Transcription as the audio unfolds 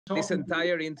This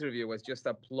entire interview was just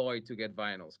a ploy to get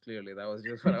vinyls. Clearly, that was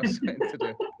just what I was trying to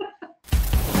do.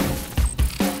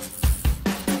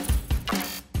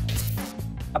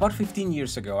 About 15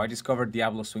 years ago, I discovered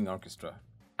Diablo Swing Orchestra,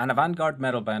 an avant-garde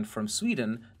metal band from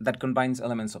Sweden that combines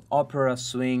elements of opera,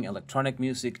 swing, electronic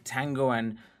music, tango,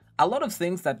 and a lot of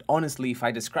things that, honestly, if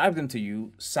I describe them to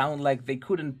you, sound like they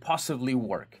couldn't possibly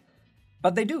work.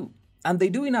 But they do, and they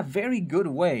do in a very good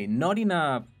way, not in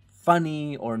a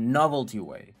funny or novelty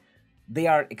way. They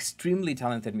are extremely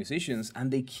talented musicians,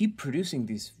 and they keep producing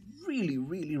this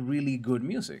really good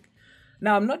music.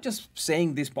 Now, I'm not just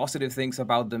saying these positive things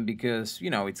about them because,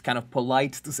 it's kind of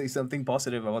polite to say something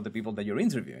positive about the people that you're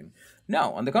interviewing.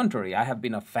 No, on the contrary, I have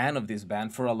been a fan of this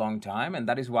band for a long time, and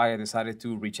that is why I decided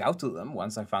to reach out to them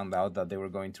once I found out that they were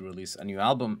going to release a new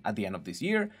album at the end of this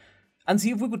year, and see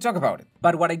if we could talk about it.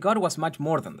 But what I got was much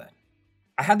more than that.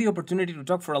 I had the opportunity to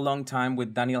talk for a long time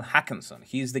with Daniel Hakansson.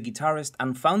 He is the guitarist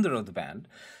and founder of the band,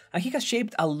 and he has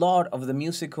shaped a lot of the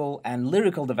musical and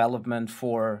lyrical development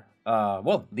for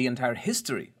the entire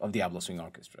history of Diablo Swing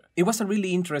Orchestra. It was a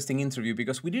really interesting interview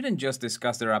because we didn't just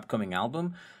discuss their upcoming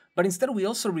album, but instead we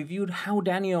also reviewed how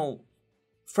Daniel,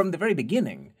 from the very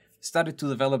beginning, started to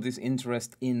develop this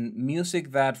interest in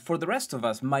music that, for the rest of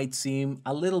us, might seem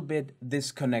a little bit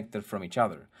disconnected from each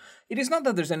other. It is not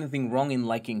that there's anything wrong in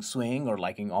liking swing, or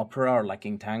liking opera, or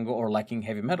liking tango, or liking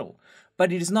heavy metal,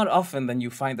 but it is not often that you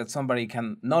find that somebody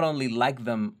can not only like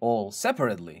them all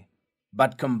separately,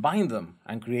 but combine them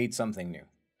and create something new.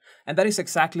 And that is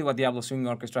exactly what Diablo Swing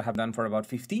Orchestra have done for about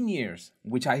 15 years,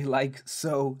 which I like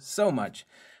so much,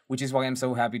 which is why I'm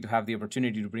so happy to have the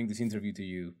opportunity to bring this interview to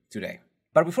you today.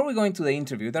 But before we go into the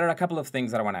interview, there are a couple of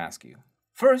things that I want to ask you.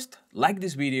 First, like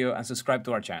this video and subscribe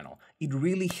to our channel. It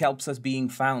really helps us being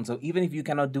found, so even if you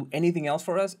cannot do anything else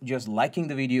for us, just liking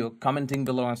the video, commenting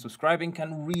below and subscribing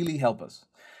can really help us.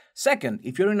 Second,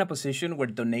 if you're in a position where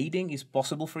donating is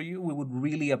possible for you, we would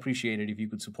really appreciate it if you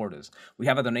could support us. We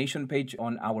have a donation page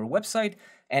on our website,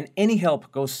 and any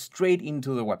help goes straight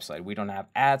into the website. We don't have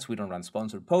ads, we don't run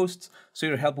sponsored posts, so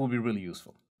your help will be really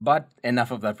useful. But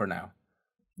enough of that for now.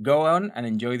 Go on and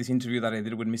enjoy this interview that I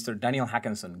did with Mr. Daniel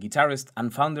Hakansson, guitarist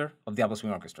and founder of Diablo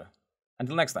Swing Orchestra.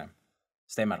 Until next time,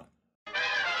 stay metal.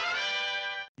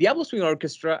 Diablo Swing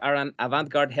Orchestra are an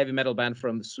avant-garde heavy metal band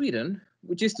from Sweden,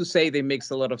 which is to say they mix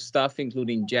a lot of stuff,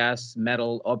 including jazz,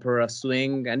 metal, opera,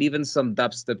 swing, and even some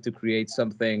dubstep to create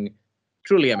something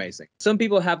truly amazing. Some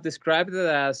people have described it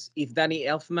as if Danny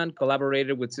Elfman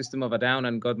collaborated with System of a Down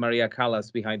and got Maria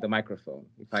Callas behind the microphone,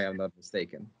 if I am not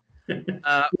mistaken.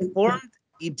 Formed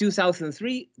in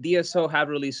 2003, DSO have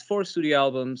released 4 studio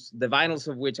albums, the vinyls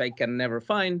of which I can never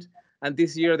find, and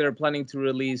this year they're planning to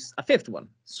release a 5th one,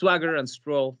 Swagger and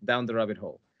Stroll Down the Rabbit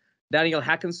Hole. Daniel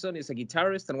Hakansson is a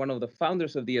guitarist and one of the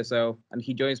founders of DSO, and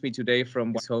he joins me today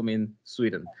from his home in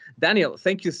Sweden. Daniel,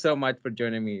 thank you so much for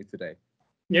joining me today.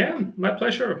 Yeah, my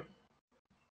pleasure.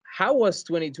 How was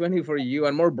 2020 for you,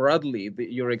 and more broadly,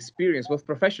 your experience, both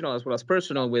professional as well as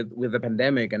personal, with the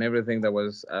pandemic and everything that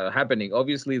was happening?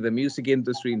 Obviously, the music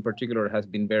industry in particular has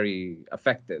been very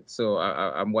affected, so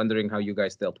I'm wondering how you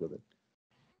guys dealt with it.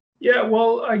 Yeah,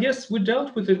 well, I guess we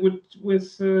dealt with it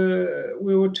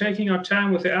we were taking our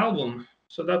time with the album.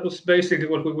 So that was basically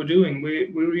what we were doing.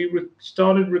 We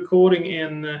started recording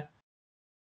in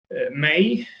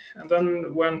May, and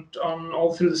then went on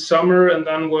all through the summer, and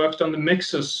then worked on the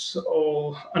mixes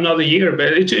all another year.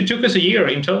 But it took us a year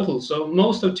in total. So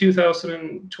most of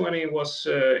 2020 was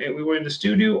we were in the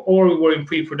studio or we were in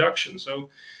pre-production. So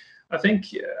I think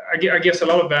I guess a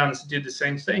lot of bands did the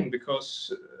same thing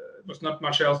because there was not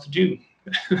much else to do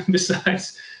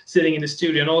besides sitting in the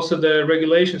studio. And also the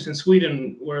regulations in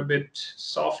Sweden were a bit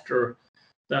softer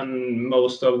than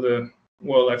most of the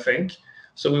world, I think.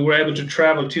 So we were able to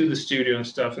travel to the studio and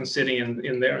stuff and sitting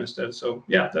in there instead. So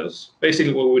yeah, that was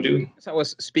basically what we were doing. I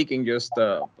was speaking just,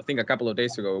 I think a couple of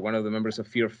days ago, one of the members of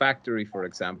Fear Factory, for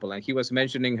example, and he was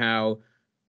mentioning how,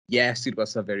 yes, it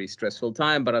was a very stressful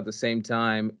time, but at the same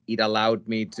time, it allowed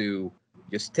me to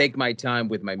just take my time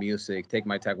with my music, take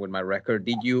my time with my record.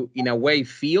 Did you, in a way,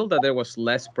 feel that there was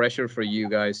less pressure for you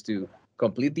guys to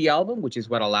complete the album, which is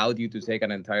what allowed you to take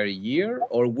an entire year,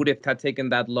 or would it have taken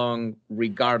that long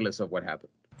regardless of what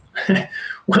happened?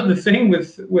 Well, the thing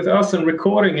with us and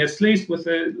recording, at least with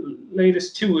the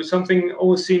latest two, something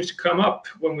always seems to come up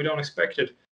when we don't expect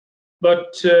it.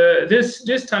 But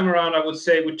this time around, I would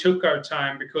say we took our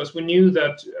time because we knew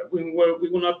that we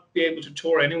will not be able to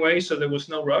tour anyway, so there was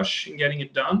no rush in getting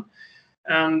it done.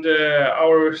 And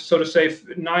our, so to say,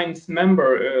 9th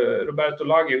member, Roberto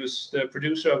Laghi, who's the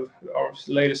producer of our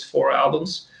latest 4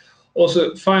 albums,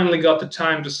 also finally got the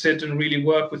time to sit and really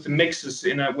work with the mixes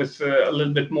with a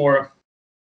little bit more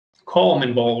calm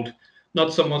involved,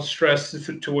 not so much stress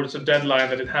towards a deadline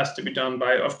that it has to be done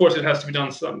by. Of course, it has to be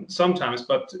done sometimes,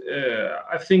 but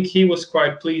I think he was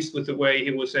quite pleased with the way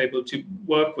he was able to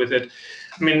work with it.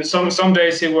 I mean, some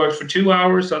days he worked for 2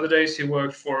 hours, other days he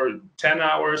worked for 10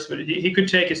 hours, but he could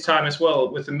take his time as well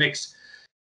with the mix,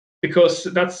 because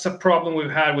that's a problem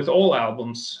we've had with all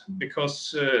albums,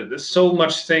 because there's so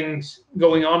much things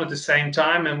going on at the same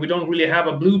time, and we don't really have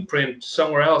a blueprint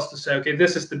somewhere else to say, okay,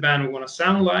 this is the band we want to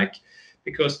sound like,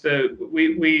 because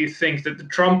we think that the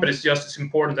trumpet is just as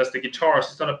important as the guitars.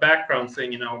 It's not a background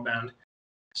thing in our band.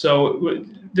 So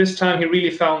this time he really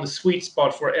found the sweet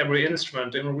spot for every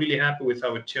instrument, and we're really happy with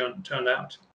how it turned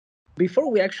out.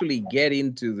 Before we actually get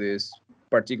into this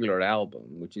particular album,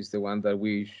 which is the one that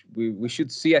we should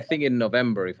see, I think in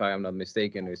November, if I am not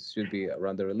mistaken, it should be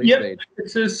around the release date.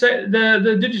 It's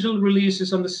the digital release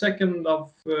is on the 2nd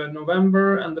of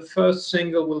November, and the first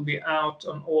single will be out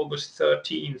on August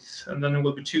 13th, and then there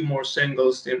will be 2 more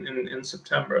singles in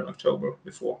September and October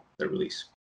before the release.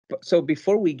 So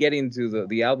before we get into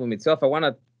the album itself, I want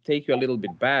to take you a little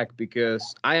bit back,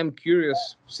 because I am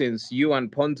curious, since you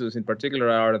and Pontus in particular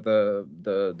are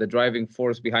the driving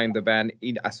force behind the band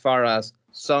as far as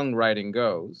songwriting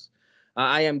goes.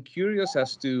 I am curious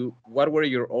as to what were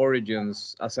your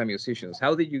origins as a musician.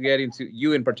 How did you get into,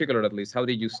 you in particular at least, how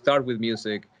did you start with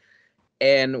music?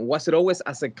 And was it always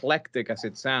as eclectic as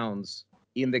it sounds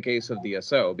in the case of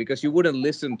DSO? Because you wouldn't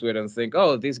listen to it and think,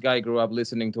 oh, this guy grew up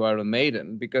listening to Iron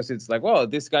Maiden, because it's like, well,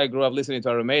 this guy grew up listening to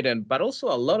Iron Maiden, but also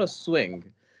a lot of swing.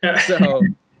 So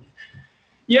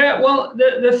yeah, well,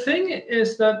 the thing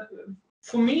is that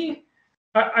for me,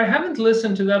 I haven't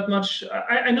listened to that much.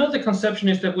 I know the conception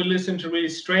is that we listen to really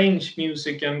strange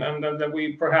music, and that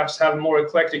we perhaps have more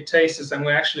eclectic tastes than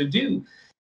we actually do.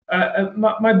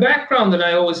 My background that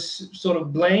I always sort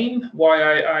of blame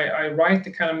why I write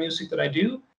the kind of music that I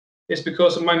do is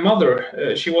because of my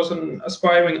mother. She was an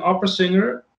aspiring opera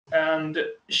singer, and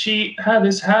she had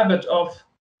this habit of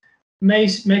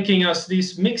making us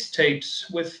these mixtapes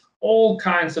with all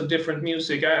kinds of different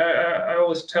music. I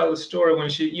always tell the story when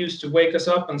she used to wake us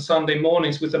up on Sunday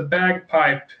mornings with a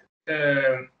bagpipe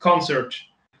concert.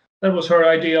 That was her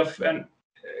idea of, and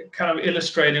kind of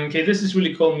illustrating, okay, this is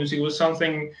really cool music. It was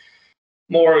something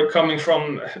more coming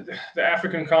from the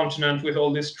African continent with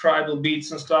all these tribal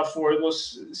beats and stuff, or it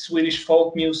was Swedish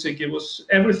folk music. It was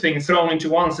everything thrown into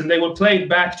once, and they were played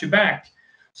back to back.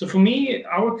 So for me,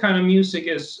 our kind of music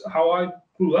is how I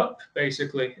grew up,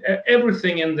 basically.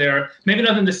 Everything in there, maybe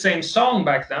not in the same song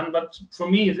back then, but for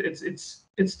me,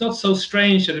 it's not so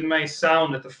strange that it may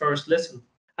sound at the first listen.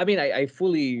 I mean, I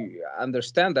fully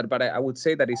understand that, but I would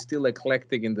say that it's still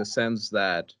eclectic in the sense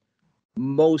that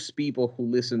most people who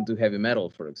listen to heavy metal,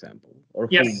 for example, or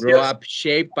who grow up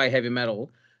shaped by heavy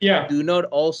metal, do not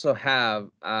also have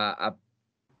a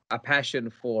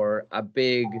passion for a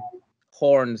big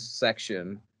horns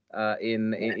section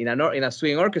in a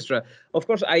swing orchestra. Of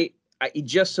course, it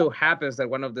just so happens that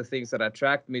one of the things that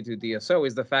attract me to DSO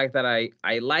is the fact that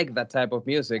I like that type of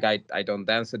music. I don't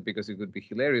dance it because it would be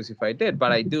hilarious if I did,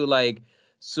 but I do like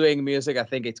swing music. I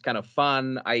think it's kind of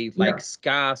fun. I like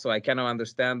ska, so I kind of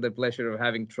understand the pleasure of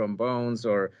having trombones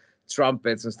or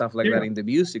trumpets and stuff like that in the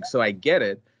music, so I get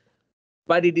it.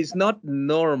 But it is not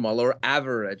normal or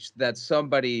average that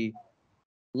somebody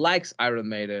likes Iron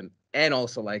Maiden and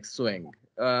also likes swing.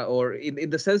 Or in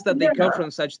the sense that they come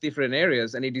from such different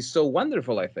areas. And it is so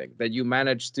wonderful, I think, that you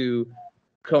managed to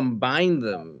combine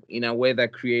them in a way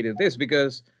that created this.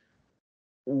 Because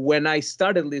when I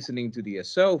started listening to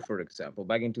DSO, for example,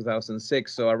 back in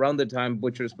 2006, so around the time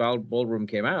Butcher's Ballroom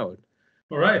came out,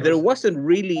 there wasn't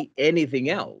really anything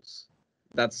else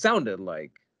that sounded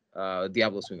like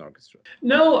Diablo Swing Orchestra.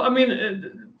 No, I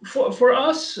mean, for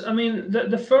us, I mean,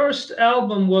 the first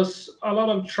album was a lot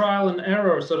of trial and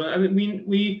error. So I mean,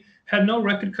 we had no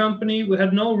record company, we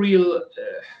had no real,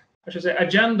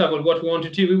 agenda with what we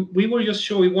wanted to do. We were just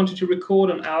sure we wanted to record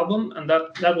an album, and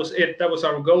that was it. That was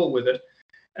our goal with it.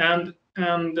 And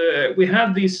we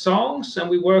had these songs, and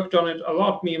we worked on it a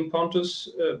lot, me and Pontus,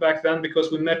 back then,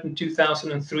 because we met in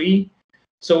 2003.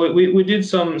 So we did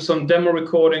some demo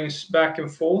recordings back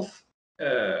and forth,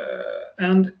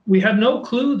 and we had no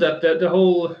clue that the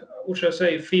whole, what should I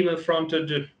say,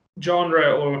 female-fronted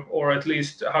genre, or at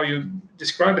least how you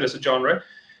describe it as a genre,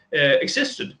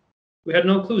 existed. We had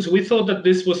no clue. So we thought that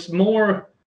this was more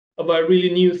of a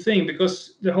really new thing,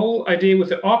 because the whole idea with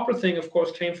the opera thing, of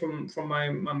course, came from my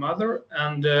mother,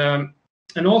 and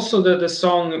and also the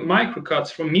song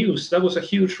Microcuts from Muse. That was a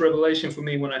huge revelation for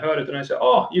me when I heard it, and I said,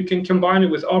 "Oh, you can combine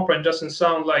it with opera and it doesn't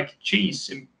sound like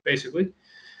cheese, basically."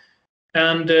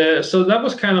 And so that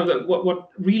was kind of what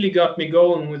really got me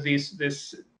going with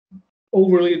this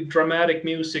overly dramatic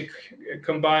music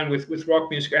combined with rock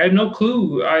music. I had no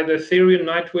clue either Therion,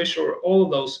 Nightwish, or all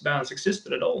of those bands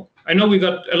existed at all. I know we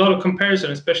got a lot of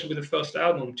comparison, especially with the first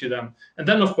album, to them. And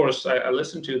then, of course, I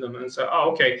listened to them and said,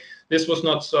 "Oh, okay, this was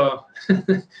not so,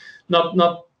 it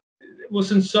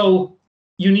wasn't so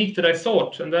unique that I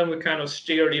thought." And then we kind of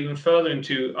steered even further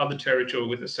into other territory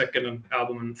with the second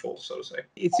album in full, so to say.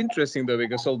 It's interesting though,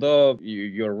 because although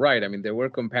you're right, I mean, there were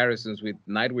comparisons with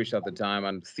Nightwish at the time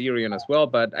and Therion as well,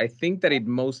 but I think that it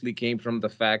mostly came from the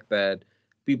fact that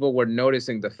people were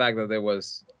noticing the fact that there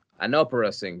was an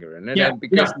opera singer, and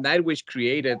because Nightwish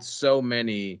created so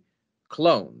many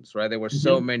clones, right? There were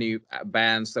so many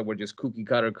bands that were just cookie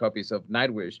cutter copies of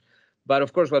Nightwish. But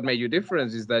of course, what made you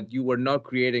different is that you were not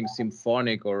creating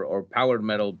symphonic or power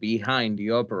metal behind the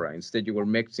opera. Instead, you were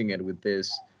mixing it with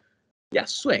this,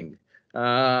 swing.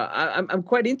 I'm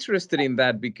quite interested in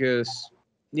that because,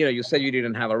 you said you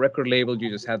didn't have a record label,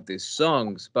 you just had these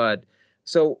songs. But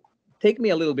so take me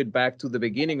a little bit back to the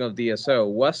beginning of DSO.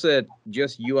 Was it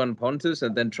just you and Pontus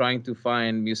and then trying to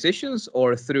find musicians,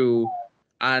 or through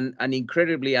an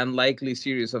incredibly unlikely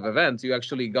series of events, you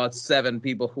actually got 7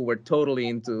 people who were totally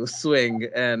into swing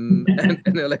and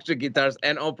electric guitars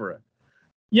and opera?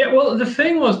 Yeah, well, the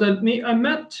thing was that I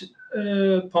met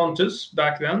Pontus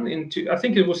back then, I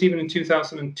think it was even in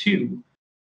 2002.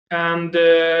 And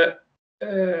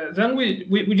then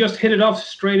we just hit it off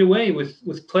straight away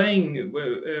with playing.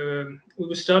 We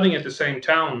were studying at the same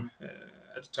town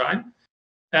at the time.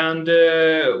 And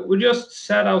we just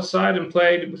sat outside and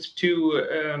played with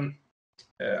 2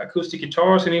 acoustic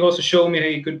guitars. And he also showed me how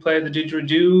he could play the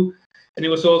didgeridoo. And he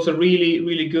was also really,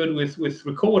 really good with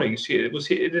recordings.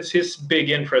 It's his big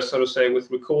interest, so to say, with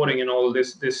recording and all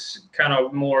this kind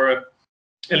of more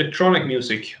electronic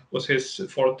music was his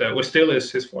forte, or still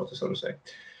is his forte, so to say.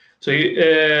 So we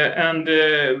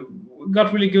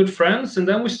got really good friends, and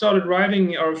then we started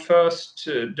writing our first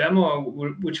demo,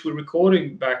 which we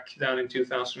recorded back then in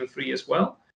 2003 as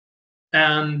well.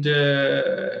 And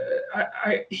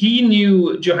he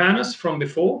knew Johannes from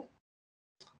before,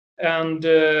 and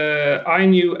I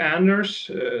knew Anders,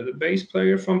 the bass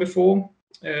player, from before.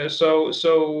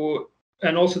 So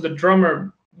and also the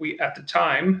drummer at the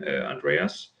time,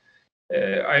 Andreas,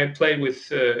 I had played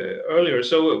with earlier.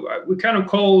 So we kind of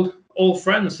called old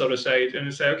friends, so to say,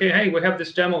 and say, "Okay, hey, we have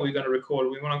this demo we're going to record.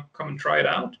 We want to come and try it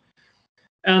out."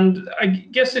 And I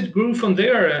guess it grew from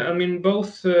there. I mean,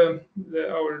 both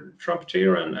our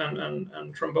trumpeter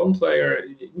and trombone player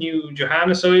knew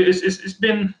Johannes. So it's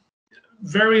been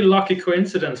very lucky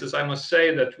coincidences, I must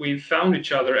say, that we found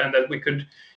each other and that we could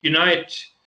unite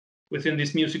within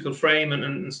this musical frame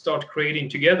and start creating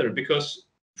together. Because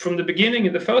from the beginning,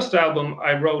 in the first album,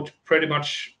 I wrote pretty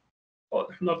much,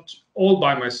 not all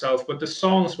by myself, but the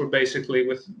songs were basically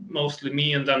with mostly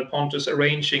me and then Pontus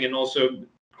arranging and also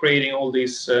creating all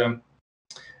these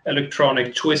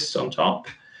electronic twists on top.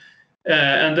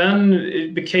 And then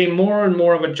it became more and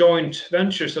more of a joint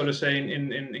venture, so to say,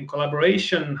 in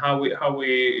collaboration, how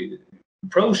we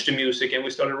approached the music, and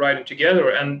we started writing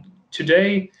together. And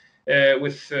today,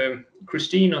 with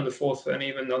Christine on the 4th and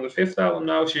even on the 5th album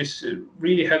now, she's a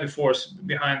really heavy force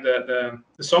behind the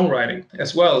songwriting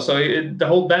as well. So the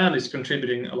whole band is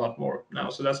contributing a lot more now.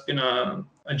 So that's been a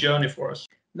journey for us.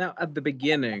 Now, at the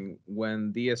beginning,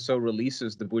 when DSO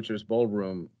releases The Butcher's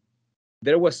Ballroom,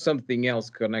 there was something else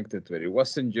connected to it. It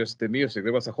wasn't just the music.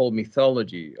 There was a whole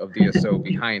mythology of DSO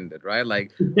behind it, right?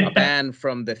 Like a band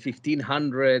from the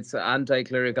 1500s,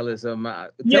 anti-clericalism.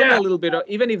 Tell me a little bit,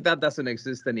 even if that doesn't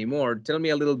exist anymore, tell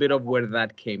me a little bit of where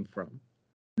that came from.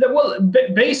 Well,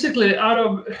 basically,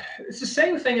 it's the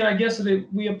same thing, I guess, that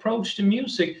we approach the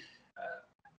music.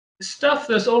 Stuff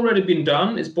that's already been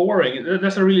done is boring.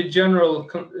 That's a really general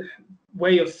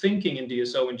way of thinking in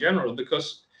DSO in general,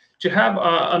 because to have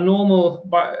a normal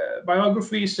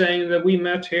biography saying that we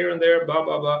met here and there, blah,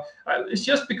 blah, blah, it's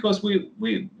just because we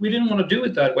didn't want to do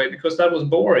it that way, because that was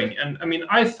boring. And I mean,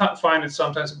 I find it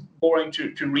sometimes boring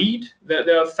to read.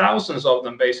 There are thousands of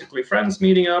them, basically, friends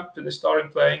meeting up and they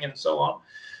started playing and so on.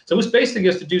 So it was basically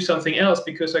just to do something else,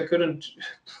 because I couldn't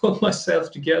put myself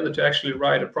together to actually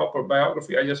write a proper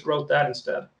biography. I just wrote that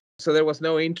instead. So there was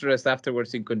no interest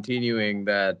afterwards in continuing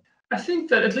that? I think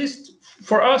that at least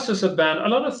for us as a band, a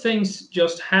lot of things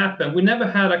just happened. We never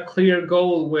had a clear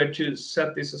goal where to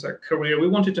set this as a career. We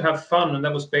wanted to have fun, and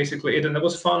that was basically it. And that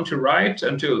was fun to write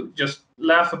and to just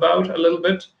laugh about a little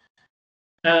bit.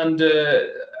 And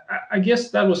I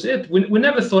guess that was it. We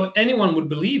never thought anyone would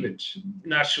believe it,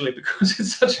 naturally, because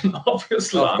it's such an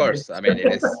obvious line. Of course, I mean,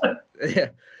 it is. Yeah.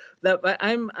 But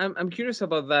I'm curious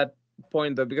about that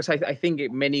point, though, because I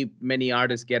think many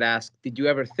artists get asked, did you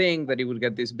ever think that it would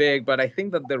get this big? But I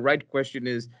think that the right question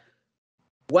is,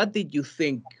 what did you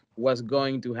think was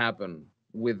going to happen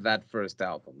with that first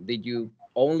album? Did you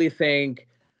only think,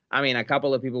 I mean, a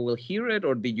couple of people will hear it,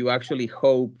 or did you actually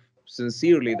hope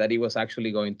sincerely that it was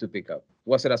actually going to pick up?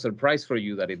 Was it a surprise for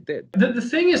you that it did? The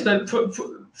thing is that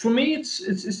for me,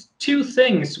 it's two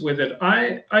things with it.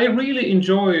 I really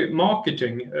enjoy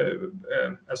marketing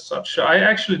as such. I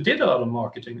actually did a lot of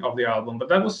marketing of the album, but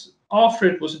that was after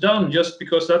it was done, just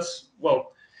because that's,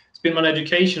 well, it's been my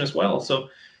education as well. So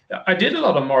I did a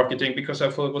lot of marketing because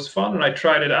I thought it was fun, and I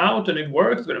tried it out and it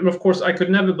worked. But of course, I could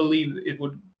never believe it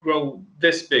would grow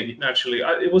this big naturally.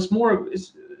 It was more,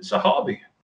 it's a hobby.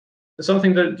 It's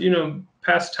something that, you know,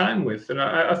 pass time with, and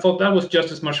I thought that was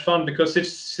just as much fun, because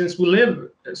since we live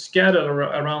scattered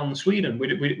around Sweden,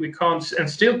 we can't, and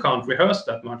still can't, rehearse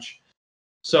that much.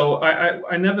 So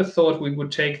I never thought we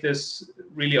would take this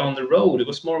really on the road. It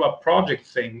was more of a project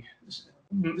thing,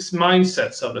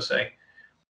 mindset, so to say,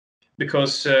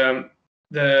 because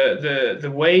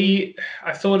the way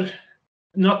I thought,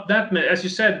 not that many, as you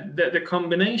said, the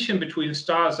combination between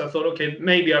styles, I thought, okay,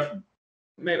 maybe a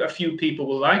few people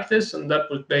will like this, and that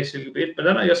was basically it. But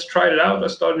then I just tried it out. I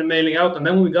started mailing out, and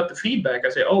then when we got the feedback, I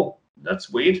say, oh, that's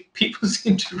weird. People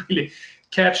seem to really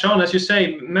catch on. As you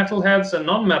say, metalheads and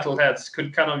non-metalheads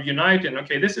could kind of unite in,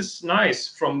 okay, this is nice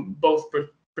from both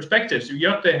perspectives. You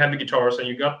got the heavy guitars, and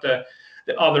you got the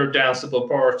other danceable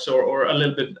parts, or a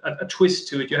little bit a twist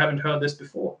to it. You haven't heard this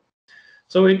before.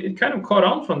 So it kind of caught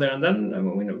on from there, and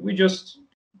then we just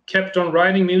kept on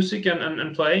writing music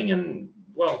and playing, and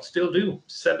well, still do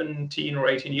 17 or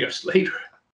 18 years later.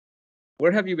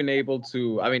 Where have you been able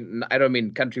to, I mean, I don't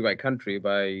mean country by country,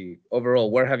 by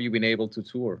overall, where have you been able to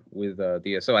tour with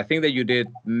DSO? I think that you did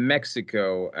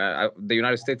Mexico, the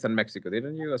United States and Mexico,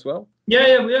 didn't you as well?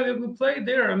 Yeah, we played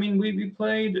there. I mean, we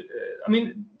played, I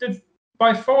mean,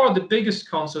 by far the biggest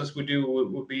concerts we do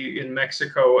will be in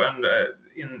Mexico and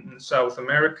in South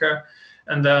America,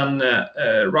 and then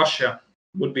Russia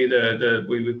would be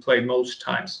we played most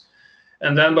times.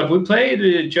 And then, but we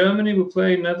played Germany, we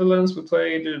played Netherlands, we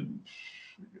played,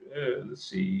 let's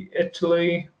see,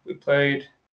 Italy, we played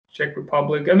Czech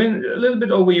Republic. I mean, a little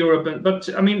bit over Europe, but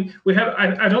I mean, we have.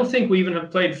 I don't think we even have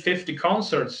played 50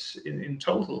 concerts in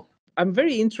total. I'm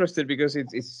very interested, because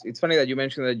it's funny that you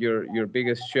mentioned that your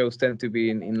biggest shows tend to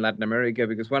be in Latin America,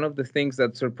 because one of the things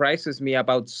that surprises me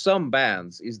about some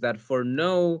bands is that for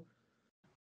no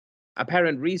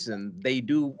apparent reason, they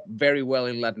do very well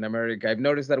in Latin America. I've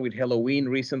noticed that with Halloween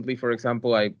recently, for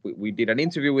example, we did an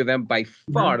interview with them. By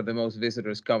far, the most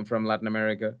visitors come from Latin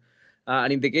America.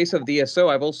 And in the case of DSO,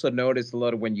 I've also noticed a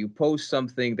lot of when you post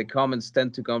something, the comments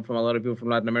tend to come from a lot of people from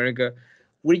Latin America.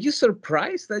 Were you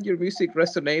surprised that your music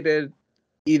resonated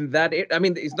in that? I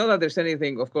mean, it's not that there's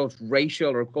anything, of course,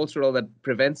 racial or cultural that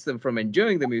prevents them from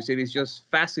enjoying the music. It's just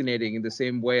fascinating in the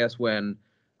same way as when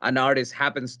an artist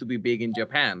happens to be big in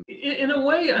Japan. In a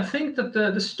way, I think that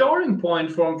the starting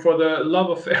point for the love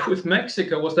affair with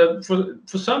Mexico was that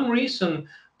for some reason,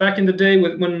 back in the day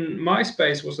when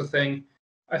MySpace was a thing,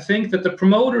 I think that the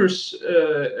promoters,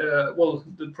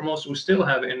 the promoters we still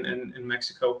have in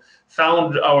Mexico,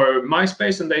 found our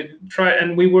MySpace, and they tried,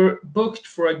 and we were booked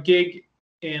for a gig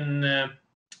in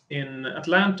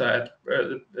Atlanta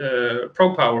at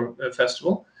Prog Power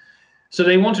Festival. So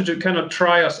they wanted to kind of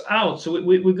try us out. So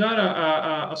we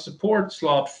got a support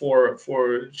slot for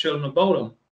Children of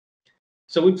Bodom.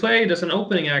 So we played as an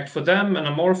opening act for them and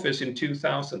Amorphis in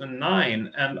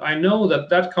 2009. And I know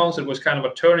that concert was kind of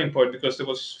a turning point, because it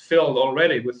was filled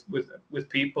already with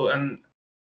people. And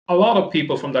a lot of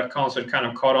people from that concert kind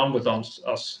of caught on with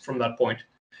us from that point.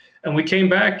 And we came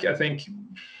back, I think,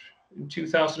 in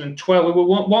 2012. We were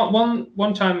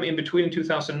one time in between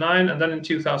 2009 and then in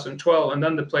 2012, and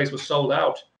then the place was sold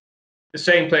out. The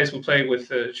same place we played with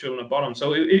Children of Bodom.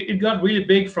 So it got really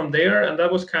big from there, and that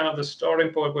was kind of the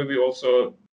starting point where we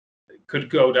also could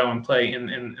go down and play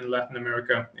in Latin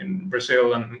America, in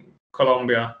Brazil and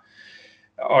Colombia,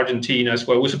 Argentina as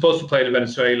well. We were supposed to play in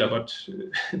Venezuela, but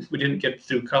we didn't get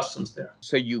through customs there.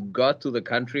 So you got to the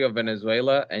country of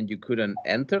Venezuela and you couldn't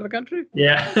enter the country?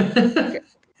 Yeah.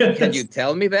 Can you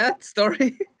tell me that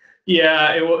story?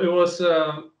 Yeah, it was.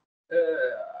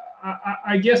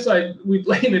 I guess we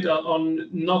blame it on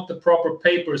not the proper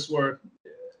papers were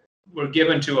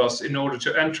given to us in order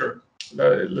to enter.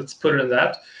 Let's put it in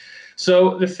that.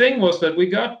 So the thing was that we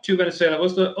got to Venezuela. It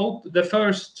was the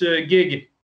first gig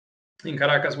in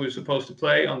Caracas we were supposed to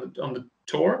play on the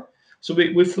tour. So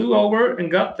we flew over and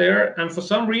got there, and for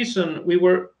some reason we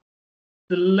were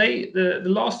the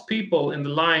last people in the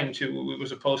line we were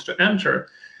supposed to enter.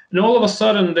 And all of a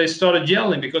sudden they started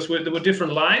yelling because there were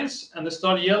different lines, and they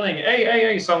started yelling,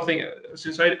 hey, something.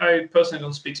 Since I personally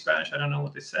don't speak Spanish, I don't know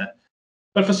what they said.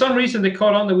 But for some reason they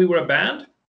caught on that we were a band,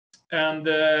 and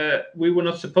we were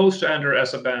not supposed to enter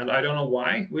as a band. I don't know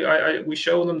why. We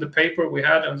showed them the paper we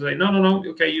had, and they no,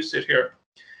 okay, you sit here.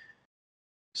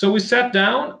 So we sat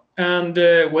down and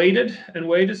waited and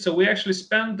waited. So we actually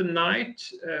spent the night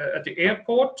at the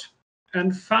airport,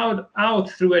 and found out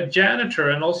through a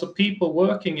janitor and also people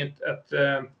working at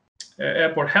the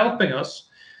airport helping us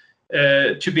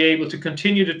to be able to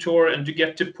continue the tour and to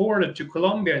get deported to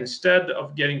Colombia instead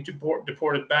of getting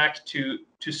deported back to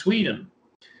Sweden.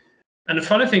 And the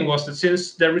funny thing was that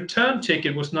since the return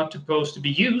ticket was not supposed to be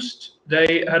used,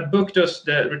 they had booked us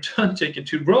the return ticket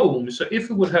to Rome. So if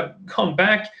we would have gone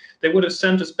back, they would have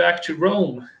sent us back to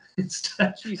Rome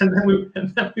instead. And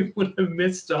then we would have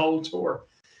missed the whole tour.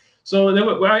 So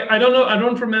I don't know. I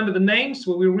don't remember the names.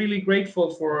 But we're really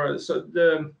grateful for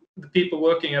the people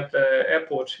working at the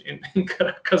airport in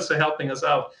Caracas helping us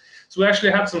out. So we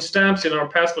actually had some stamps in our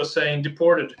passport saying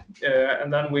deported,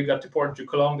 and then we got deported to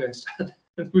Colombia instead.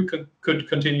 And we could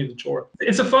continue the tour.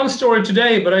 It's a fun story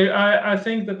today, but I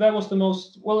think that was the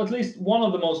most, well, at least one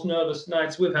of the most nervous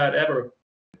nights we've had ever.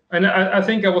 And I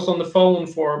think I was on the phone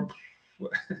for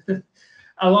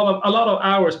a lot of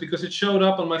hours because it showed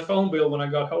up on my phone bill when I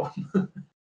got home.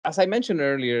 As I mentioned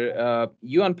earlier,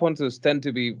 you and Pontus tend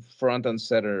to be front and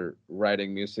center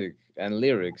writing music and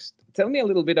lyrics. Tell me a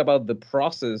little bit about the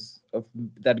process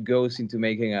that goes into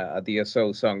making a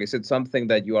DSO song. Is it something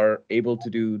that you are able to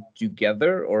do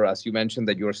together, or as you mentioned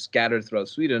that you're scattered throughout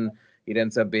Sweden, it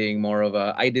ends up being more of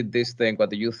a, I did this thing, what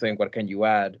do you think, what can you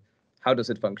add? How does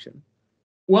it function?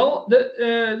 Well,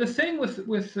 the thing with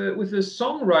the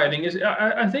songwriting is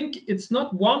I think it's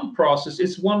not one process;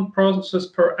 it's one process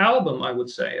per album. I would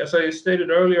say, as I stated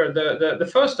earlier, the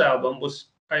first album was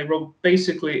I wrote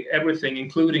basically everything,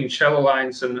 including cello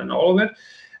lines and all of it.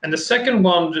 And the second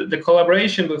one, the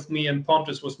collaboration with me and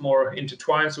Pontus was more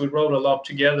intertwined, so we wrote a lot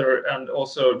together and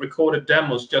also recorded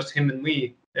demos, just him and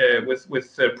me,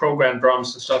 with program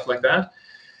drums and stuff like that.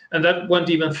 And that went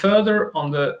even further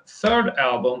on the third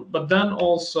album, but then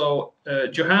also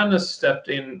Johannes stepped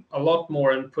in a lot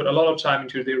more and put a lot of time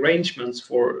into the arrangements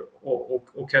for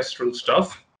orchestral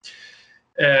stuff.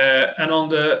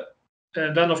 And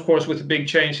then, of course, with the big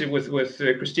change with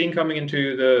Christine coming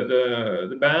into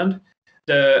the band,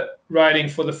 the writing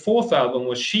for the fourth album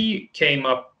was she came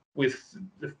up with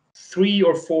the 3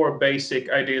 or 4 basic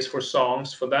ideas for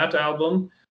songs for that album,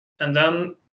 and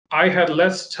then I had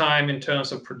less time in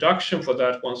terms of production for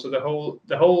that one, so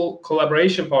the whole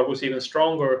collaboration part was even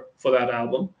stronger for that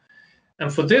album.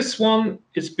 And for this one,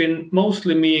 it's been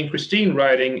mostly me and Christine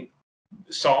writing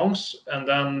songs,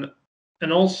 and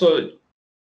also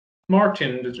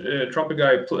Martin, the trumpet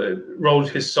guy, wrote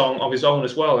his song of his own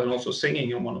as well, and also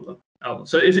singing on one of the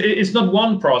albums. So it's not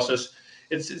one process;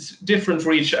 it's different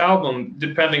for each album,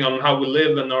 depending on how we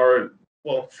live and our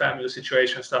family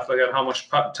situation, stuff like that, how much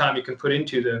time you can put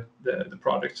into the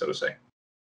project, so to say.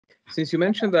 Since you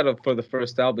mentioned that for the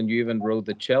first album, you even wrote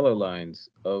the cello lines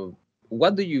of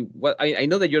I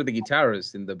know that you're the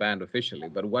guitarist in the band officially,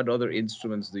 but what other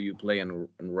instruments do you play and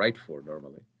write for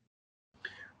normally?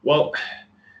 Well,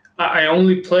 I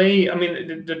only play, I mean,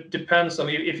 it depends. I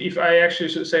mean, if I actually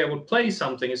should say I would play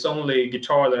something, it's only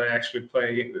guitar that I actually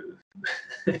play.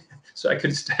 So I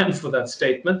could stand for that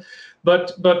statement.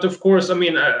 But of course, I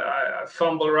mean, I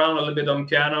fumble around a little bit on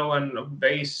piano and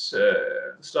bass,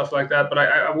 stuff like that. But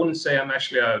I wouldn't say I'm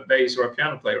actually a bass or a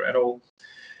piano player at all.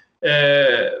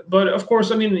 But of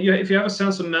course, I mean, if you have a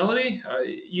sense of melody,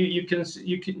 you can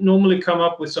normally come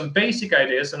up with some basic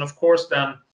ideas, and of course,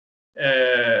 then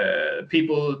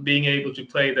people being able to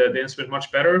play the instrument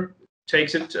much better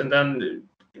takes it and then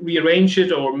rearrange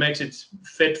it or makes it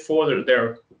fit for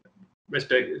their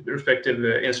respective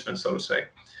instruments, so to say.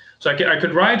 So I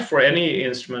could write for any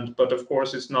instrument, but of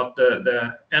course it's not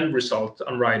the end result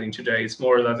I'm writing today. It's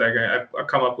more that I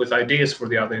come up with ideas for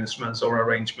the other instruments or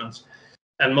arrangements.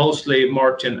 And mostly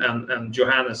Martin and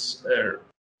Johannes,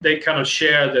 they kind of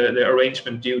share the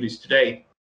arrangement duties today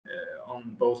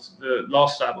on both the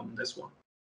last album and this one.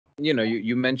 You know,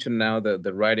 you mentioned now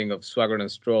the writing of Swagger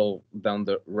and Stroll down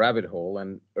the rabbit hole,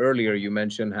 and earlier you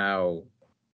mentioned how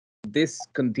this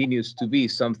continues to be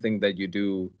something that you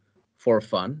do for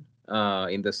fun,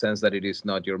 in the sense that it is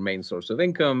not your main source of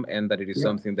income, and that it is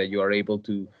something that you are able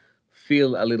to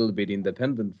feel a little bit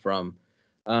independent from.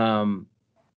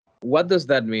 What does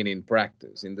that mean in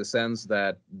practice? In the sense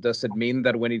that, does it mean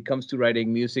that when it comes to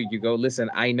writing music, you go, listen,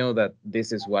 I know that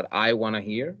this is what I want to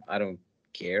hear. I don't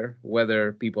care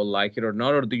whether people like it or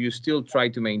not, or do you still try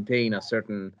to maintain a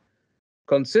certain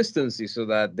consistency so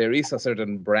that there is a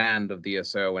certain brand of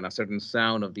DSO and a certain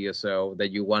sound of DSO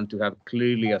that you want to have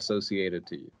clearly associated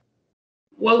to you?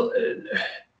 Well,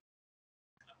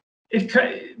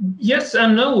 yes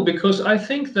and no, because I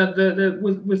think that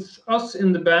with us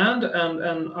in the band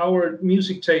and our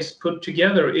music taste put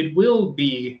together, it will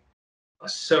be a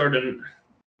certain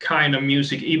kind of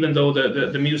music, even though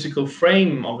the musical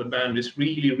frame of the band is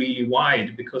really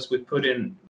wide, because we put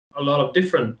in a lot of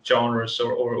different genres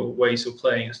or ways of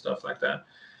playing and stuff like that.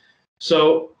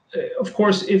 So of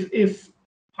course, if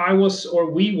I was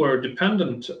or we were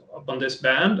dependent upon this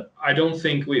band, I don't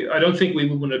think we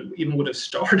would have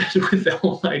started with the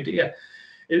whole idea.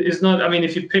 It's not. I mean,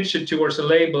 if you pitch it towards a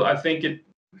label, I think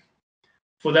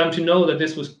for them to know that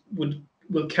this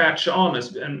will catch on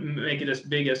and make it as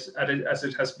big as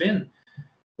it has been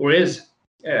or is.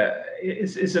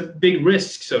 It's a big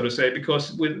risk, so to say,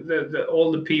 because with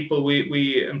all the people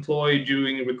we employ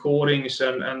during recordings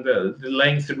and the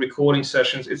length of recording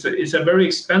sessions, it's a very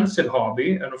expensive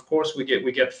hobby, and of course we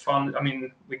get fun. I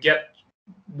mean, we get,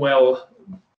 well,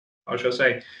 how should I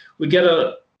say, we get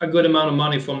a good amount of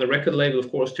money from the record label, of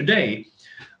course, today.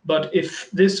 But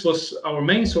if this was our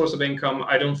main source of income,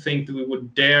 I don't think that we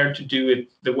would dare to do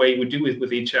it the way we do it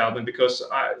with each album, because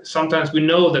sometimes we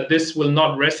know that this will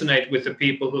not resonate with the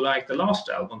people who like the last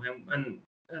album, and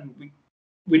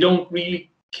we don't really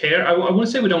care. I wouldn't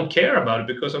say we don't care about it,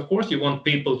 because of course you want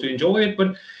people to enjoy it,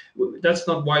 but that's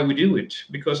not why we do it.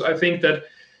 Because I think that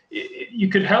you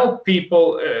could help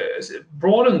people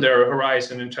broaden their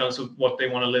horizon in terms of what they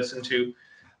want to listen to.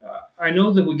 I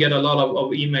know that we get a lot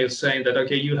of emails saying that,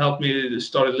 okay, you helped me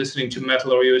started listening to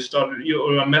metal, or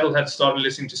or a metalhead started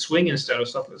listening to swing instead of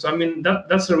stuff. So I mean,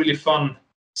 that's a really fun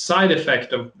side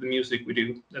effect of the music we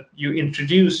do, that you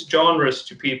introduce genres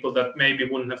to people that maybe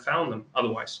wouldn't have found them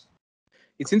otherwise.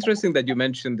 It's interesting that you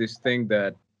mentioned this thing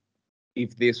that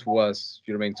if this was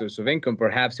your main source of income,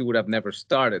 perhaps you would have never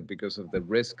started because of the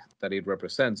risk that it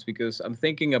represents. Because I'm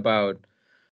thinking about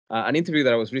an interview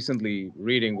that I was recently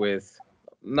reading with,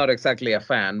 not exactly a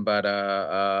fan, but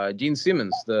Gene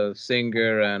Simmons, the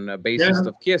singer and bassist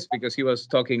of Kiss, because he was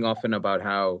talking often about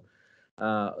how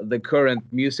the current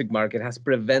music market has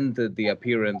prevented the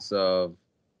appearance of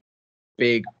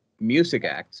big music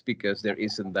acts because there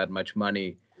isn't that much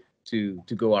money to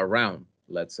go around,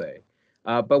 let's say.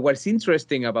 But what's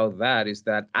interesting about that is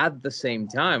that at the same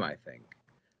time, I think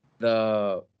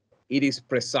it is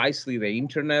precisely the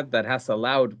internet that has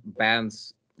allowed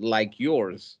bands like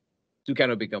yours to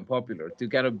kind of become popular, to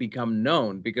kind of become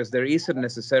known, because there isn't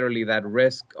necessarily that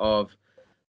risk of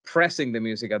pressing the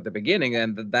music at the beginning,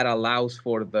 and that allows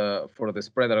for the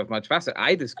spread out much faster.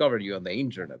 I discovered you on the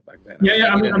internet back then.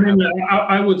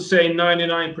 I would say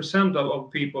 99% of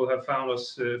people have found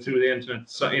us through the internet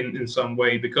in some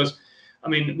way, because I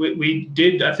mean, we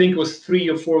did, I think it was 3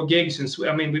 or 4 gigs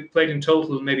we played in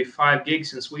total maybe 5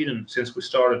 gigs in Sweden since we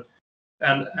started.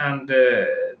 And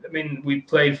I mean, we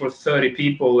played for 30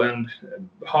 people, and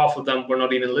half of them were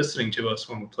not even listening to us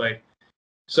when we played.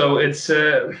 So it's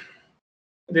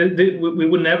we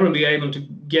would never be able to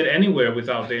get anywhere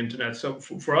without the internet. So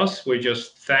for us, we're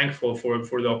just thankful for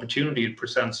the opportunity it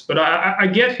presents. But I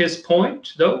get his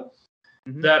point, though,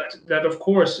 that of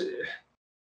course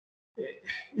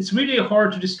it's really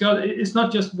hard to discuss. It's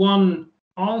not just one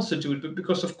answer to it, but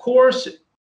because of course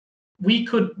we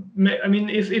could, I mean,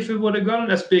 if it would have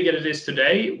gotten as big as it is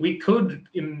today, we could,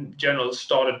 in general,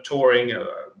 started touring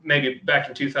maybe back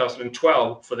in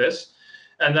 2012 for this,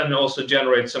 and then also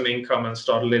generate some income and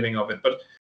start living of it. But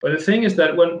the thing is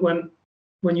that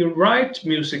when you write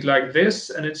music like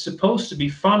this, and it's supposed to be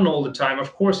fun all the time,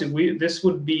 of course, this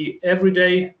would be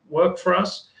everyday work for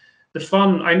us. The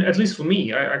fun, at least for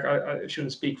me, I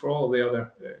shouldn't speak for all the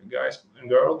other guys and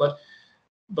girls,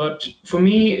 but for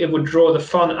me, it would draw the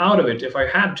fun out of it if I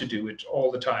had to do it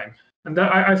all the time. And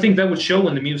that, I think that would show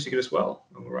in the music as well.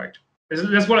 Right.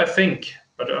 That's what I think.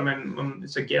 But I mean,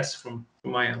 it's a guess from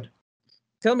my end.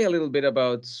 Tell me a little bit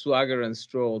about Swagger and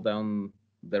Stroll down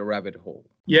the rabbit hole.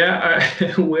 Yeah,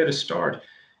 where to start?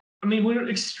 I mean, we're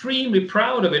extremely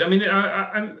proud of it. I mean,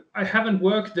 I haven't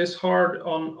worked this hard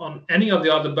on any of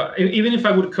the other, but even if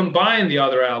I would combine the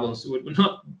other albums, it would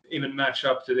not even match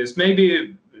up to this.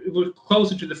 Maybe it was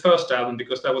closer to the first album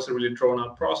because that was a really drawn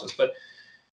out process. But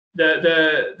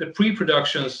the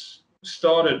pre-productions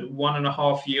started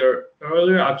 1.5 years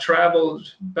earlier. I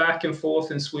traveled back and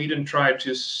forth in Sweden, tried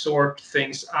to sort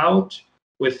things out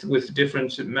with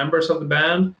different members of the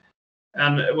band.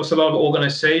 and it was a lot of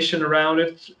organization around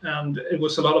it, and it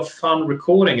was a lot of fun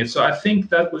recording it. So I think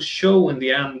that will show in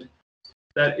the end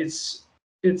that it's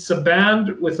a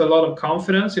band with a lot of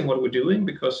confidence in what we're doing,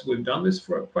 because we've done this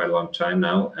for quite a long time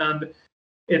now, and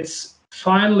it's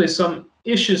finally some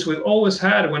issues we've always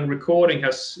had when recording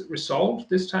has resolved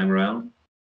this time around.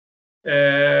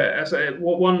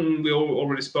 One we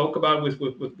already spoke about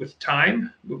with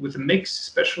time, with the mix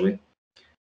especially.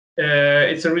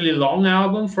 It's a really long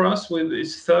album for us.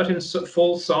 It's 13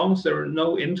 full songs. There are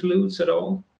no interludes at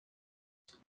all.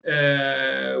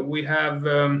 We have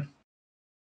a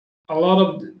lot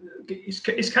of.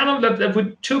 It's kind of that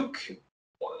we took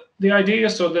the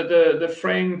ideas or the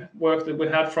framework that we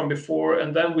had from before,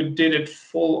 and then we did it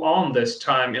full on this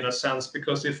time, in a sense,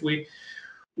 because if we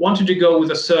wanted to go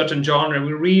with a certain genre,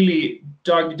 we really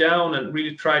dug down and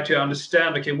really tried to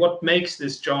understand, okay, what makes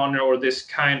this genre or this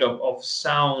kind of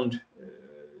sound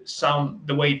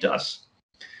the way it does.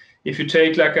 If you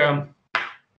take like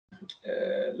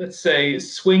let's say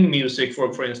swing music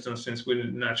for instance, since we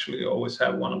naturally always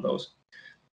have one of those.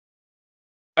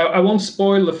 I won't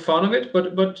spoil the fun of it,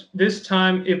 but this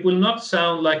time it will not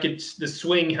sound like the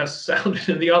swing has sounded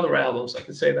in the other albums. I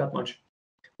can say that much.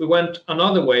 We went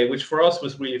another way, which for us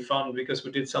was really fun because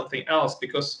we did something else.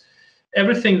 Because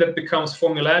everything that becomes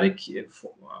formulaic,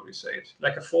 how we say it,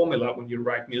 like a formula when you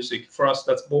write music, for us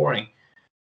that's boring,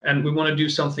 and we want to do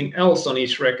something else on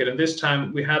each record. And this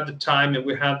time we had the time and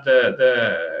we had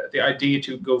the idea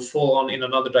to go full on in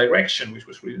another direction, which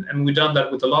was really, and we've done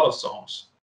that with a lot of songs.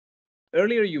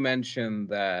 Earlier you mentioned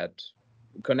that,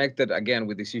 connected again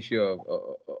with this issue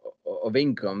of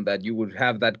income, that you would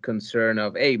have that concern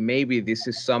of, hey, maybe this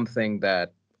is something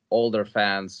that older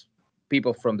fans,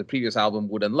 people from the previous album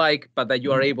wouldn't like, but that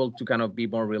you are able to kind of be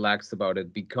more relaxed about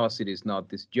it because it is not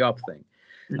this job thing.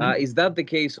 Is that the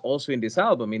case also in this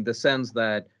album, in the sense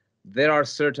that there are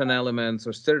certain elements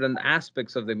or certain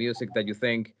aspects of the music that you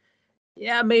think,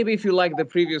 yeah, maybe if you like the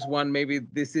previous one, maybe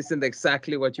this isn't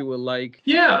exactly what you will like?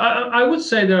 Yeah, I would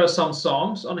say there are some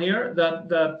songs on here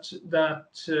that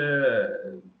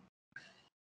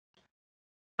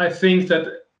I think that,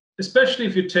 especially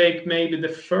if you take maybe the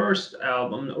first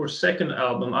album or second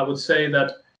album, I would say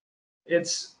that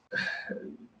it's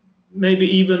maybe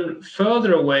even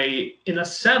further away in a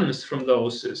sense from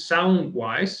those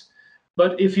sound-wise.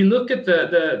 But if you look at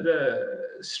the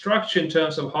structure in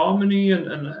terms of harmony and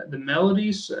the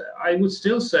melodies, I would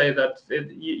still say that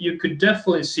you could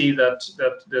definitely see that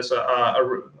there's a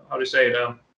how do you say it,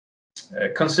 a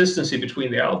consistency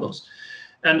between the albums.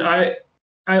 And I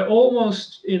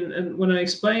almost, when I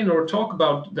explain or talk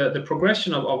about the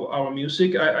progression of our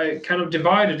music, I kind of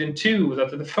divided in two.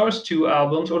 That the first two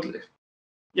albums, or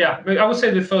yeah, I would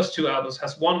say the first two albums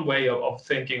has one way of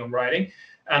thinking of writing,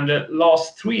 and the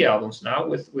last three albums now,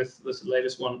 with this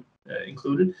latest one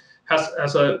included,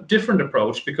 has a different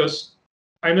approach. Because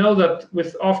I know that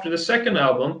after the second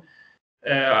album,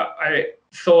 I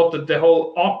thought that the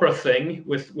whole opera thing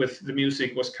with the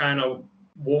music was kind of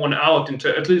worn out,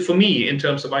 at least for me, in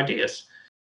terms of ideas.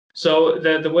 So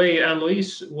the way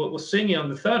Anne-Louise was singing on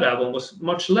the third album was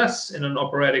much less in an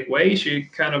operatic way. She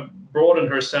kind of broadened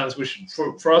her sense, which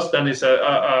for us then is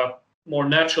a more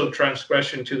natural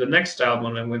transgression to the next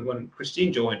album, and when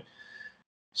Christine joined.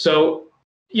 So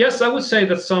yes, I would say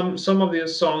that some of the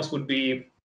songs would be,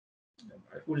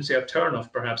 I wouldn't say a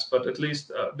turn-off perhaps, but at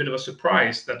least a bit of a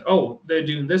surprise that, oh, they're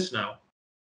doing this now.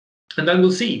 And then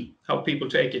we'll see how people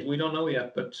take it. We don't know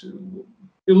yet, but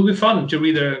it will be fun to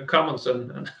read their comments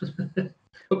and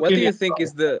what do you think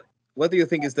is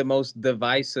the most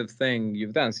divisive thing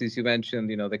you've done? Since you mentioned,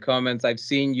 the comments, I've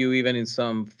seen you even in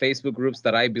some Facebook groups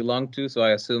that I belong to, so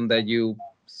I assume that you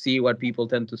see what people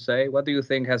tend to say. What do you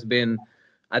think has been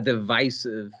a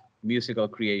divisive musical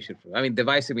creation? I mean,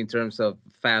 divisive in terms of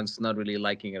fans not really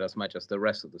liking it as much as the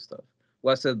rest of the stuff.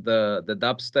 Was it the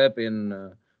dubstep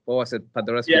in what was it,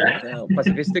 Pandora's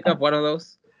Pacifistica, one of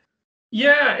those?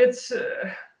 Yeah, it's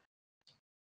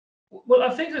well,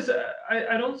 I think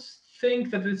I don't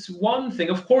think that it's one thing.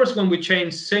 Of course, when we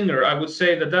changed singer, I would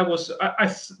say that was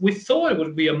we thought it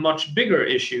would be a much bigger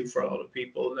issue for a lot of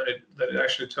people than it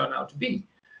actually turned out to be.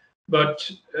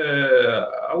 But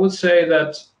I would say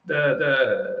that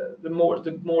the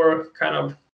more kind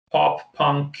of pop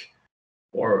punk,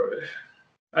 or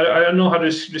I don't know how to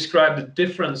describe the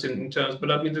difference in terms,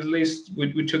 but I mean, at least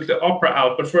we took the opera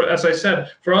out. But as I said,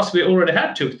 for us, we already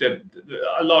had took a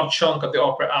large chunk of the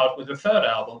opera out with the third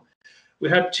album. We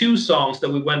had two songs that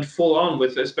we went full on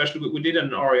with, especially we did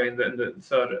an aria in the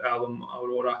third album,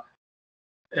 Aurora,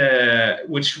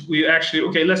 which we actually,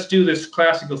 okay, let's do this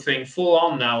classical thing full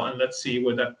on now, and let's see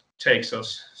where that takes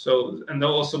us. So, and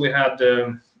also we had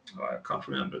I can't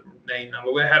remember the name now,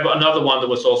 but we have another one that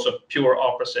was also pure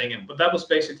opera singing, but that was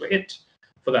basically it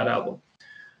for that album.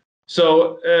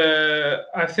 So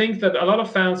I think that a lot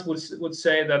of fans would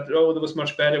say that, oh, that was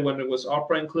much better when there was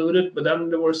opera included, but then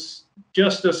there was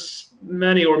just as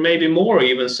many or maybe more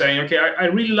even saying, okay, I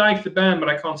really like the band, but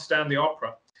I can't stand the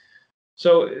opera.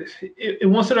 So it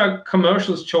wasn't a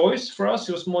commercial's choice for us.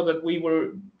 It was more that we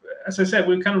were, as I said,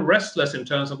 we were kind of restless in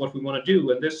terms of what we want to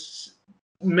do. And this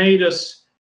made us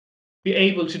be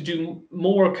able to do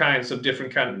more kinds of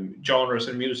different kind of genres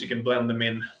and music and blend them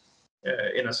in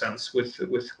a sense,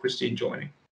 with Christine joining.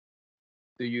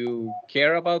 Do you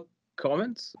care about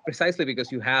comments? Precisely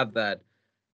because you have that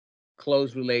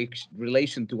close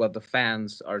relation to what the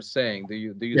fans are saying. Do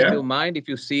you still mind if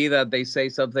you see that they say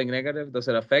something negative? Does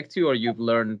it affect you, or you've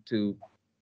learned to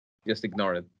just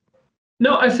ignore it?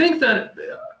 No, I think that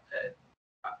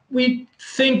we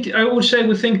think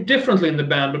differently in the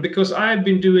band, but because I've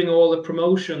been doing all the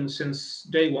promotion since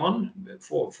day one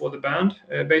for the band,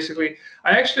 basically,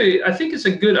 I think it's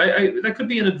a good, that could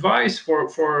be an advice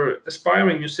for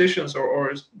aspiring musicians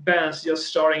or bands just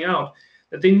starting out,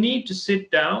 that they need to sit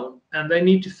down and they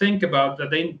need to think about that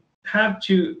they have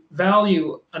to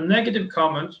value a negative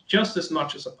comment just as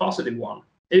much as a positive one.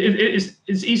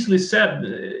 It's easily said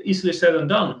and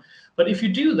done, but if you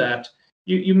do that,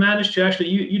 you manage to actually,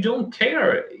 you don't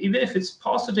care, even if it's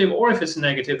positive or if it's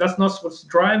negative. That's not what's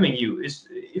driving you.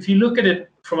 If you look at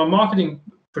it from a marketing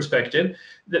perspective,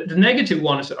 the negative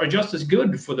ones are just as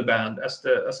good for the band as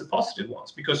the positive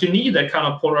ones, because you need that kind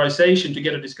of polarization to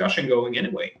get a discussion going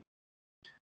anyway.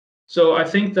 So I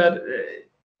think that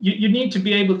you need to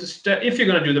be able to if you're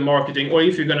going to do the marketing or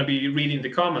if you're going to be reading the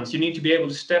comments, you need to be able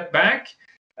to step back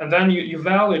and then you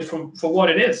value it for what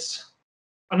it is.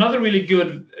 Another really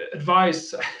good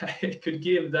advice I could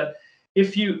give, that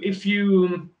if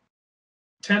you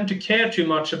tend to care too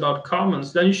much about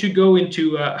comments, then you should go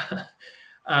into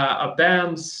a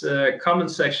band's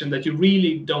comment section that you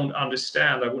really don't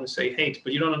understand. I wouldn't say hate,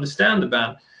 but you don't understand the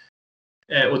band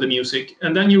or the music,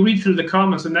 and then you read through the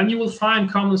comments, and then you will find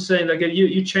comments saying like,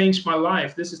 you changed my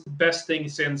life, this is the best thing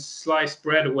since sliced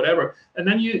bread or whatever, and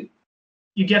then you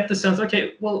get the sense,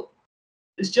 okay, well,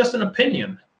 it's just an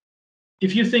opinion.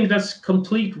 If you think that's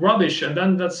complete rubbish, and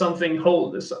then that's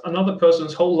another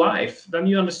person's whole life, then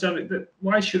you understand that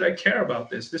why should I care about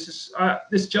this? This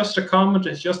is just a comment.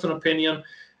 It's just an opinion,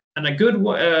 and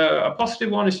a positive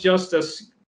one is just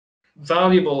as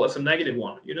valuable as a negative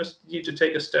one. You just need to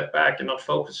take a step back and not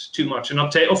focus too much, and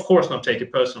not take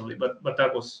it personally. But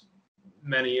that was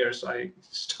many years I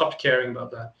stopped caring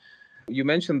about that. You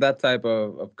mentioned that type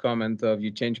of comment of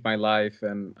you changed my life,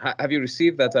 and have you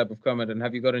received that type of comment, and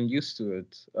have you gotten used to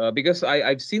it? Because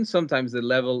I've seen sometimes the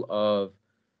level of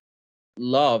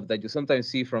love that you sometimes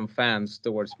see from fans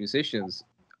towards musicians.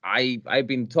 I've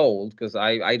been told, because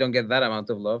I don't get that amount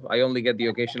of love. I only get the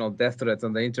occasional death threats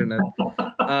on the internet.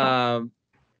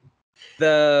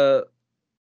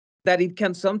 That it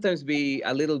can sometimes be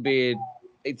a little bit,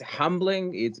 it's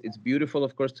humbling. It's beautiful,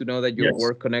 of course, to know that your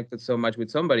work connected so much with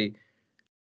somebody.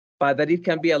 But that it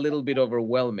can be a little bit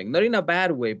overwhelming, not in a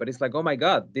bad way, but it's like, oh my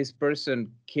God, this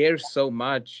person cares so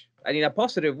much, and in a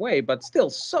positive way, but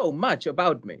still so much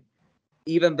about me,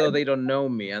 even though they don't know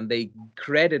me, and they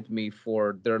credit me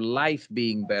for their life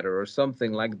being better or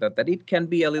something like that, that it can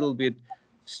be a little bit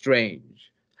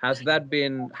strange. How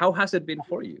has it been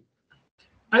for you?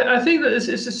 I think that it's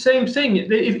the same thing.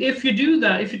 If you do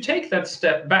that, if you take that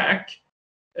step back,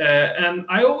 and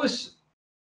I always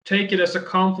take it as a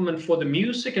compliment for the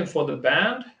music and for the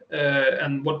band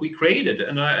and what we created,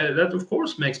 and that of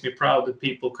course makes me proud that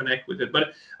people connect with it.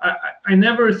 But I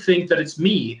never think that it's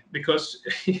me, because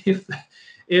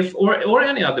if or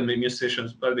any other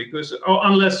musicians, but because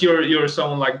unless you're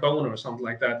someone like Bono or something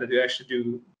like that you actually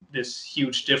do this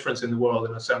huge difference in the world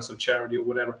in a sense of charity or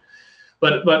whatever.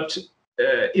 But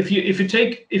if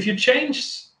you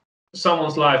change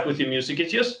someone's life with your music,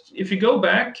 it's just, if you go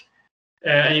back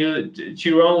and to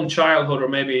your own childhood or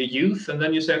maybe a youth, and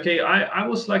then you say, okay, I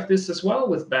was like this as well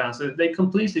with bands. They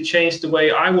completely changed the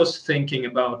way I was thinking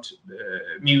about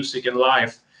music and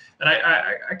life. And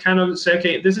I kind of say,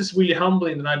 okay, this is really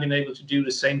humbling that I've been able to do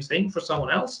the same thing for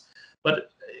someone else. But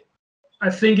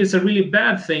I think it's a really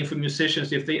bad thing for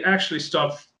musicians if they actually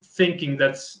start thinking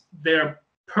that's their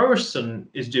person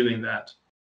is doing that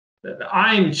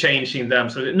I'm changing them.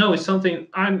 So no, it's something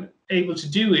I'm able to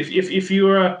do. If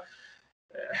you're a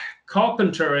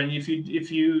carpenter and if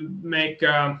you make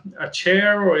a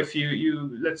chair, or if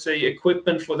you let's say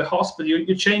equipment for the hospital,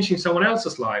 you're changing someone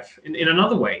else's life in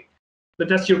another way. but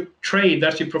that's your trade,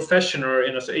 that's your profession, or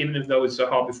even if though it's a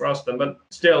hobby for us then, but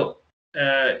still,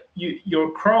 your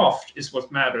craft is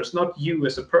what matters, not you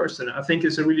as a person. I think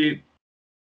it's a really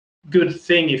good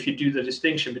thing if you do the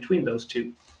distinction between those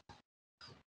two.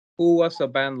 Who was a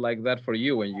band like that for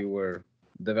you when you were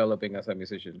developing as a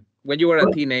musician? When you were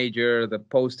a teenager, the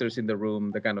posters in the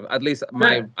room, the kind of, at least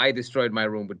I destroyed my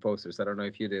room with posters. I don't know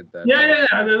if you did that. Yeah.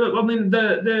 I mean,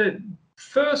 the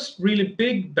first really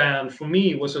big band for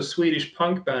me was a Swedish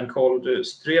punk band called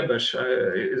Strebers,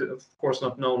 of course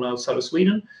not known outside of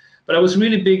Sweden. But I was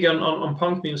really big on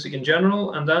punk music in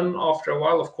general. And then after a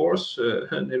while, of course,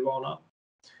 Nirvana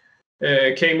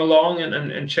came along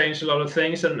and changed a lot of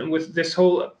things. And with this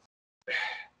whole...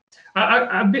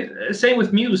 I've been same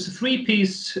with Muse.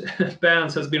 3-piece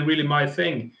bands has been really my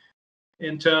thing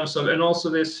in terms of, and also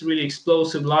this really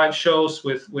explosive live shows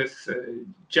with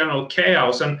general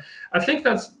chaos. And I think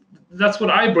that's what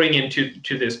I bring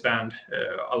into this band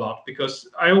a lot, because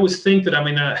I always think that I'm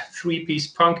in a 3-piece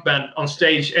punk band on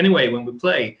stage anyway when we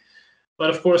play. But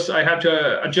of course, I have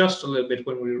to adjust a little bit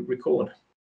when we record,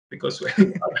 because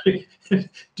we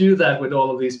do that with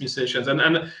all of these musicians, and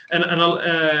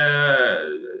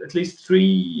at least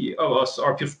 3 of us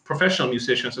are professional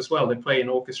musicians as well. They play in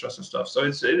orchestras and stuff, so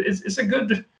it's a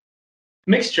good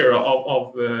mixture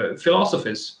of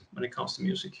philosophies when it comes to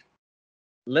music.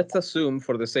 Let's assume,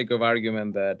 for the sake of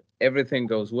argument, that everything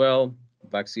goes well,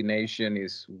 vaccination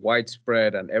is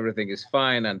widespread, and everything is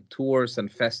fine, and tours and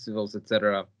festivals,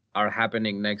 etc., are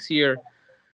happening next year,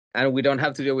 and we don't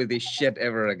have to deal with this shit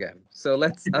ever again. So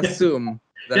let's assume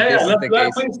that this is the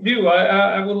case. Please do.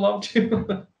 I would love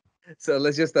to. So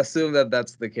let's just assume that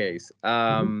that's the case.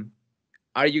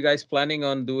 Are you guys planning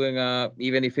on doing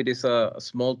even if it is a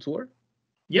small tour?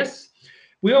 Yes,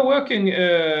 we are working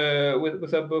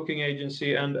with a booking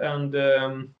agency, and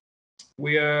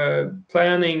we are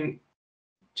planning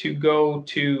to go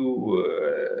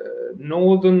to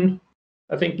Northern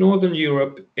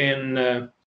Europe in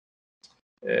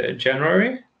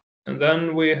January, and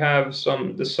then we have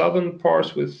the southern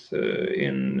parts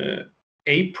in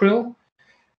April,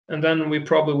 and then we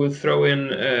probably will throw in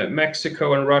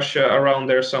Mexico and Russia around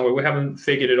there somewhere. We haven't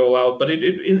figured it all out, but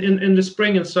in the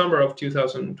spring and summer of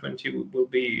 2020 we'll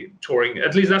be touring.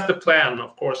 At least that's the plan.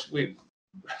 Of course, we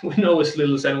know as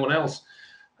little as anyone else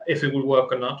if it will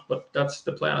work or not, but that's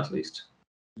the plan at least.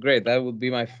 Great. That would be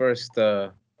my first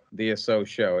DSO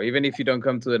show. Even if you don't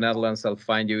come to the Netherlands, I'll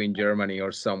find you in Germany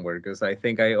or somewhere, because I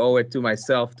think I owe it to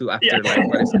myself to, after like,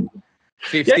 what is it,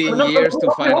 15 years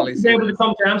to finally be able to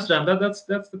come to Amsterdam. That's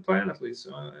the plan at least.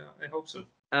 So I hope so.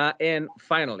 And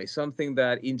finally, something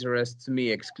that interests me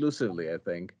exclusively, I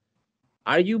think.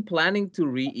 Are you planning to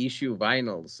reissue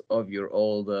vinyls of your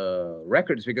old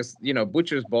records? Because, you know,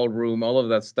 Butcher's Ballroom, all of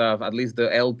that stuff, at least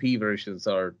the LP versions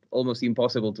are almost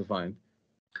impossible to find.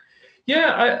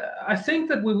 Yeah, I think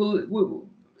that we'll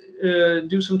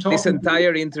do some talking. This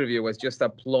entire interview was just a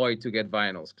ploy to get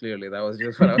vinyls. Clearly, that was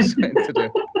just what I was trying to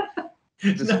do.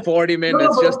 Just 40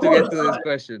 minutes just to get to this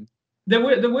question. There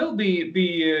will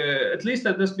be at least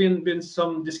that there's been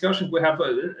some discussions we have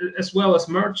as well as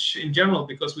merch in general,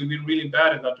 because we've been really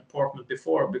bad in that department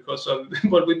before, because of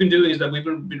what we've been doing is that we've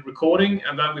been recording,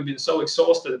 and then we've been so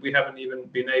exhausted that we haven't even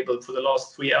been able for the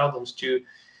last 3 albums to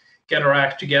get our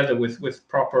act together with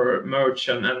proper merch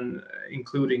and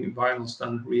including vinyls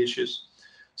and reissues.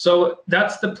 So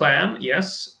that's the plan,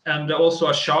 yes, and also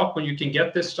a shop when you can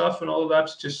get this stuff and all of that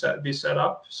to be set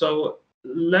up. So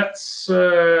let's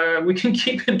we can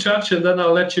keep in touch, and then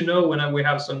I'll let you know when we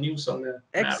have some news on the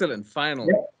Excellent.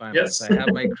 Finally. Yes. I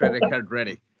have my credit card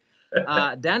ready.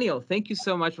 Daniel, thank you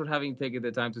so much for having taken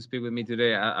the time to speak with me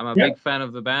today. I'm a big fan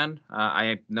of the band.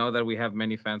 I know that we have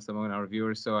many fans among our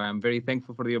viewers, so I'm very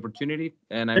thankful for the opportunity,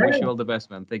 and I wish you all the best,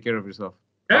 man. Take care of yourself.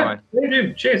 Bye-bye. You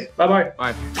do. Cheers. Bye-bye.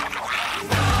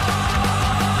 Bye.